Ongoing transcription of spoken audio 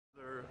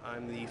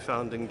I'm the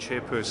founding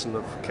chairperson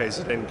of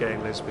KZN Gay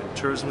and Lesbian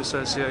Tourism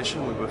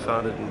Association. We were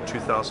founded in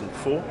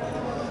 2004,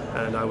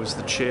 and I was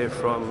the chair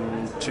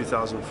from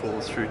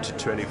 2004 through to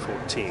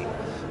 2014.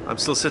 I'm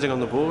still sitting on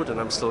the board, and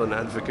I'm still an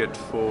advocate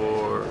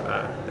for,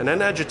 and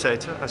an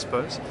agitator, I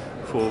suppose,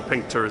 for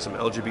pink tourism,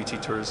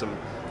 LGBT tourism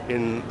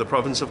in the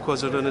province of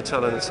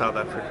KwaZulu-Natal and in South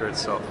Africa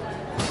itself.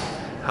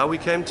 How we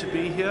came to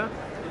be here?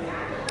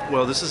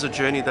 Well, this is a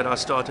journey that I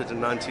started in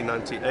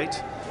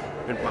 1998.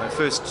 In my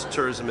first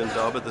tourism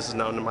INDABA. This is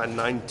now my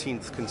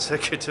 19th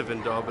consecutive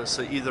INDABA,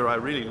 so either I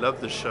really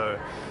love the show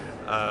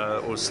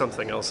or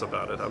something else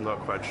about it, I'm not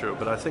quite sure.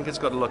 But I think it's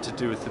got a lot to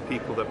do with the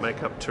people that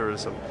make up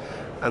tourism.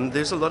 And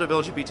there's a lot of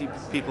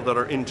LGBT people that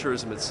are in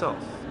tourism itself,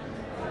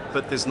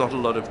 but there's not a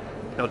lot of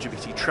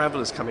LGBT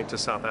travelers coming to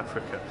South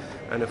Africa.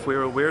 And if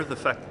we're aware of the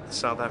fact that the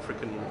South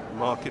African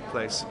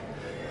marketplace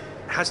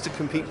has to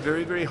compete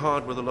very, very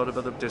hard with a lot of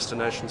other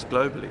destinations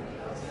globally,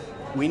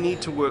 we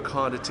need to work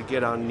harder to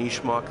get our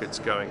niche markets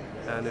going.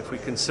 And if we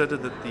consider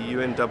that the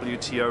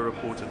WTO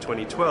report of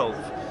 2012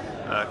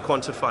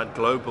 quantified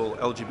global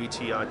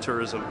LGBTI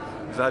tourism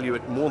value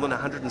at more than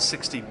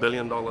 $160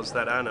 billion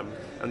that annum,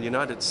 and the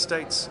United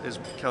States is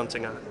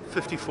counting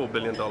 $54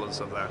 billion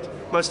of that,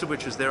 most of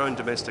which is their own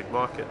domestic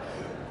market,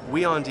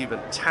 we aren't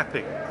even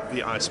tapping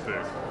the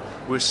iceberg.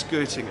 We're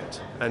skirting it,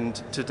 and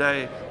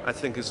today I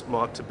think has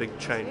marked a big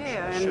change.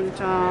 Yeah,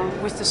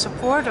 and with the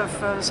support of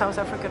South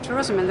Africa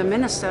Tourism and the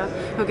minister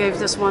who gave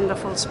this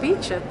wonderful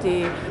speech at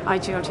the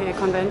IGLTA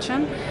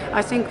convention,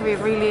 I think we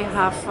really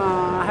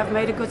have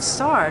made a good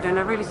start, and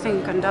I really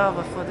thank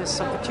INDABA for this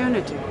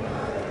opportunity.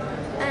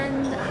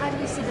 And how do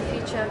you see the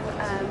future of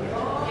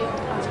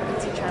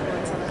LGBT travel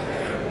in South Africa?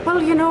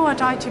 Well, you know, at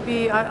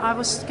ITB, I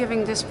was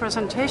giving this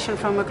presentation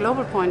from a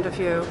global point of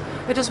view.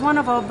 It is one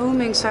of our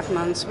booming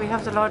segments. We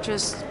have the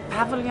largest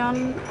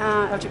pavilion,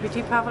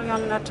 LGBT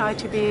pavilion at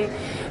ITB,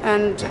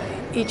 and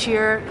each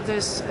year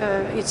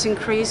it's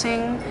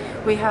increasing.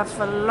 We have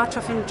a lot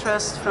of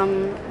interest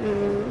from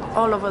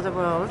all over the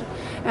world,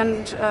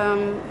 and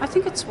I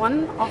think it's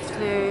one of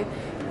the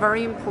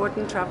very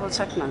important travel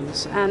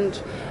segments, and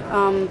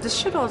this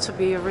should also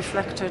be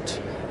reflected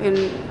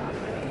in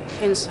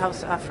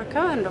South Africa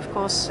and of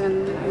course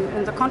in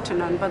the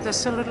continent, but there's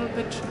still a little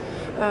bit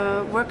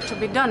work to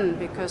be done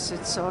because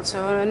it's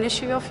also an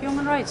issue of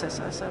human rights, as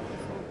I said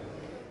before.